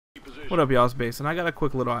What up, y'all? It's Bass, and I got a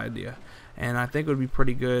quick little idea, and I think it would be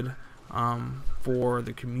pretty good for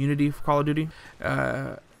the community for Call of Duty,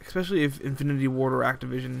 especially if Infinity Ward or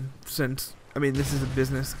Activision, since, I mean, this is a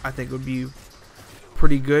business, I think it would be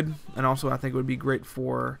pretty good, and also I think it would be great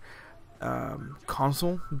for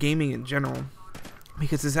console gaming in general,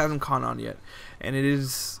 because this hasn't caught on yet, and it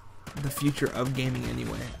is the future of gaming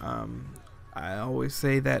anyway. I always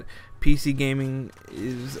say that PC gaming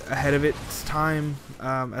is ahead of its time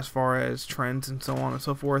as far as trends and so on and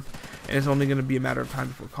so forth, and it's only going to be a matter of time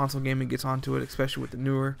before console gaming gets onto it, especially with the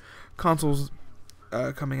newer consoles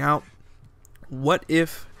coming out. What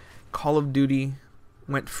if Call of Duty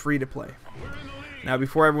went free to play? Now,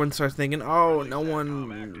 before everyone starts thinking, oh, no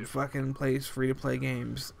one fucking plays free to play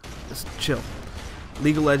games, just chill.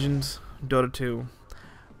 League of Legends, Dota 2,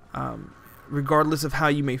 regardless of how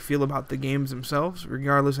you may feel about the games themselves,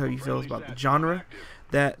 regardless of how you feel about the genre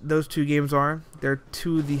that those two games are, they're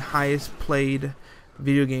two of the highest played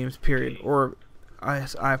video games, period. Or, I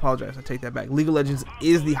apologize, I take that back. League of Legends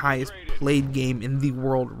is the highest played game in the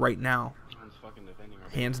world right now,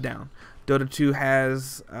 hands down. Dota 2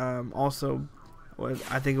 has also,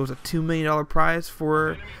 I think it was a $2 million prize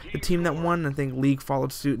for the team that won. I think League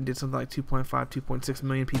followed suit and did something like 2.5, 2.6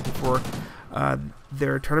 million people for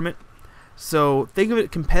their tournament. So think of it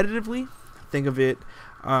competitively, think of it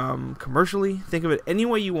commercially, think of it any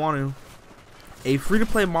way you want to. A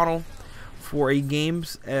free-to-play model for a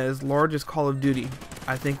games as large as Call of Duty,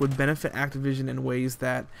 I think, would benefit Activision in ways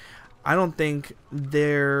that I don't think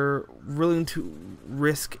they're willing to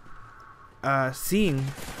risk seeing.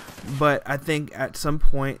 But I think at some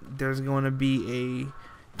point there's going to be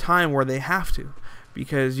a time where they have to,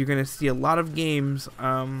 because you're going to see a lot of games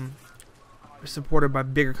supported by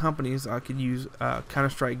bigger companies. I could use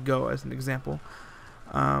Counter-Strike Go as an example,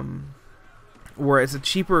 where it's a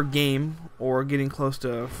cheaper game or getting close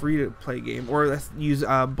to a free-to-play game, or let's use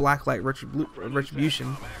Blacklight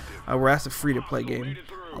Retribution, where that's a free-to-play game.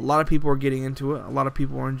 A lot of people are getting into it, a lot of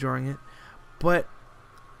people are enjoying it, but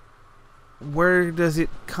where does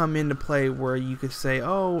it come into play where you could say,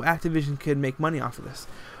 oh, Activision could make money off of this?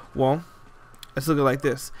 Well, let's look at it like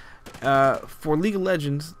this. For League of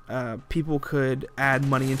Legends, people could add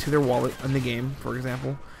money into their wallet in the game, for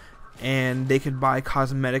example, and they could buy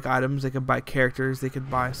cosmetic items, they could buy characters, they could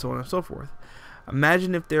buy so on and so forth.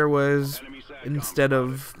 Imagine if there was, instead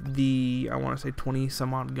of the, I want to say 20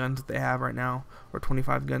 some odd guns that they have right now, or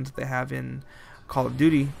 25 guns that they have in Call of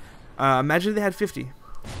Duty, imagine if they had 50.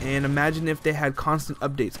 And imagine if they had constant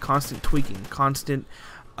updates, constant tweaking, constant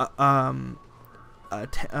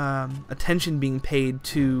attention being paid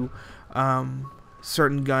to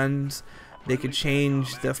certain guns. They could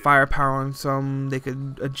change the firepower on some, they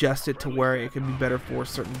could adjust it to where it could be better for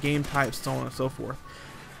certain game types, so on and so forth.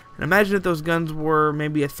 And imagine if those guns were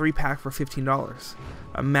maybe a 3-pack for $15.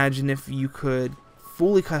 Imagine if you could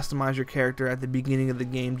fully customize your character at the beginning of the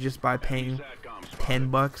game just by paying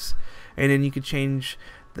 $10, and then you could change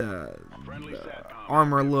the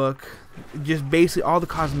armor look, just basically all the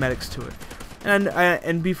cosmetics to it.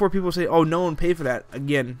 And before people say, oh, no one paid for that,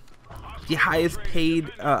 again, the highest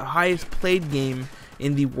played game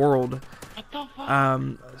in the world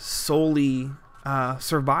solely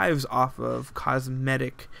survives off of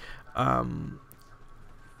cosmetic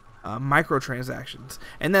microtransactions,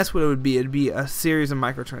 and that's what it would be. It'd be a series of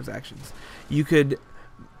microtransactions. You could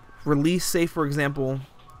release, say for example,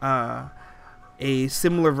 a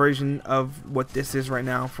similar version of what this is right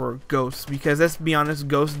now for Ghost, because let's be honest,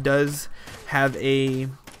 Ghost does have a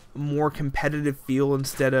more competitive feel.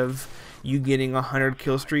 Instead of you getting 100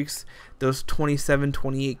 kill streaks, those 27,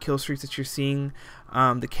 28 kill streaks that you're seeing,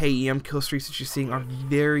 the KEM kill streaks that you're seeing are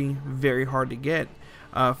very, very hard to get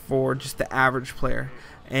for just the average player,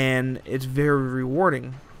 and it's very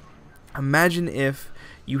rewarding. Imagine if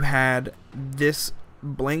you had this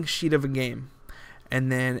blank sheet of a game, and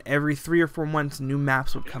then every 3 or 4 months new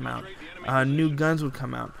maps would come out, new guns would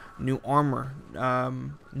come out, new armor,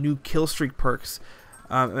 new kill streak perks,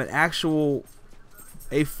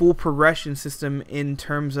 a full progression system in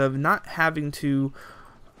terms of not having to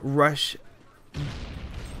rush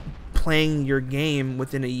playing your game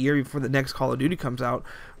within a year before the next Call of Duty comes out.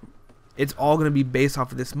 It's all going to be based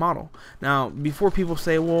off of this model. Now, before people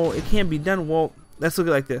say, well, it can't be done, well, let's look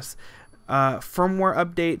at it like this. Firmware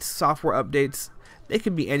updates, software updates, they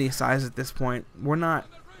could be any size at this point. We're not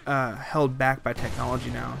held back by technology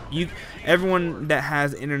now. Everyone that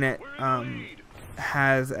has internet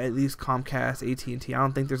has at least Comcast, AT&T. I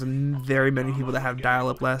don't think there's very many people that have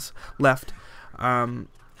dial-up left.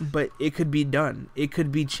 But it could be done. It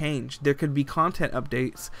could be changed. There could be content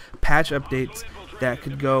updates, patch updates that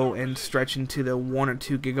could go and stretch into the 1 or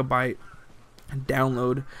 2 gigabyte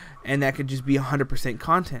download, and that could just be 100%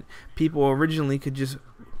 content. People originally could just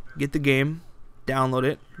get the game, download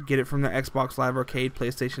it, get it from the Xbox Live Arcade,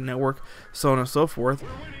 PlayStation Network, so on and so forth,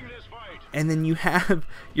 and then you have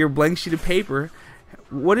your blank sheet of paper.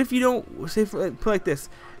 What if you don't, say, put like this,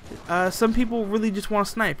 some people really just want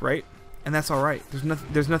to snipe, right? And that's alright.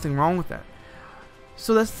 There's nothing wrong with that.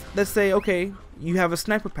 So let's say, okay, you have a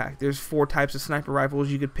sniper pack. There's 4 types of sniper rifles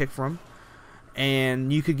you could pick from,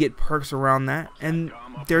 and you could get perks around that, and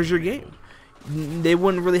there's your game. They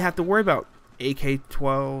wouldn't really have to worry about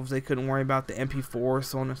AK-12s. They couldn't worry about the MP4,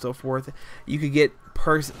 so on and so forth. You could get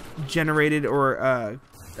perks generated or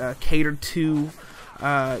catered to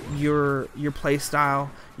your play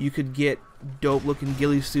style. You could get dope looking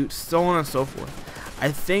ghillie suits, so on and so forth.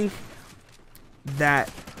 I think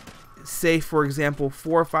that, say for example,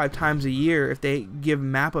 4 or 5 times a year, if they give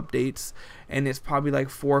map updates, and it's probably like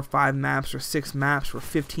 4 or 5 maps or 6 maps for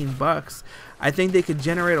 $15, I think they could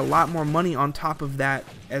generate a lot more money on top of that,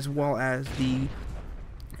 as well as the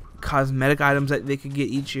cosmetic items that they could get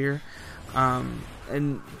each year.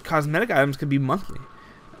 And cosmetic items could be monthly,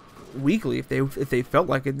 weekly, if they felt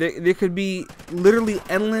like it. There could be literally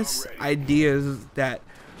endless ideas that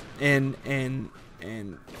and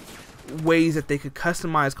ways that they could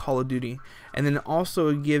customize Call of Duty, and then also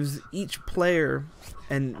it gives each player,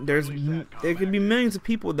 and there could be millions of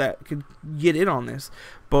people that could get in on this,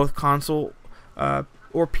 both console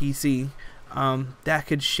or PC, that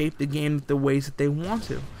could shape the game the ways that they want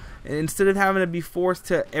to. And instead of having to be forced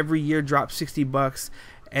to every year drop $60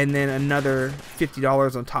 and then another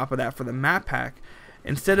 $50 on top of that for the map pack,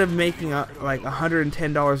 instead of making like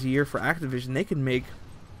 $110 a year for Activision, they could make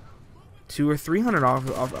 $200 or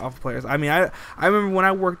 $300 off players. I mean, I remember when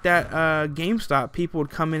I worked at GameStop, people would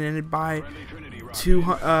come in and buy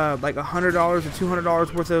like $100 or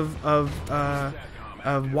 $200 worth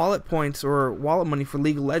of wallet points or wallet money for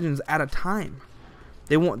League of Legends at a time.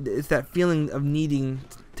 It's that feeling of needing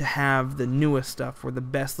to have the newest stuff or the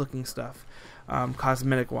best looking stuff,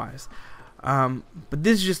 cosmetic wise. But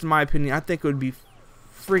this is just my opinion. I think it would be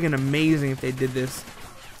friggin' amazing if they did this.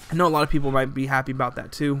 I know a lot of people might be happy about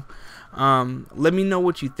that too. Let me know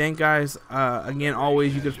what you think, guys. Again,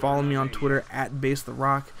 always, you could follow me on Twitter at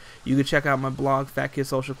BaseTheRock. You could check out my blog,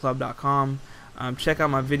 FatKidSocialClub.com. Check out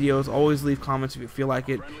my videos. Always leave comments if you feel like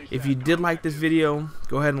it. If you did like this video,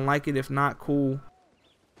 go ahead and like it. If not, cool.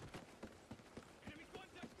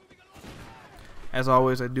 As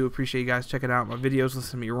always, I do appreciate you guys checking out my videos,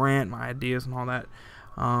 listening to me rant, my ideas, and all that.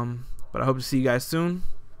 But I hope to see you guys soon.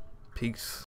 Peace.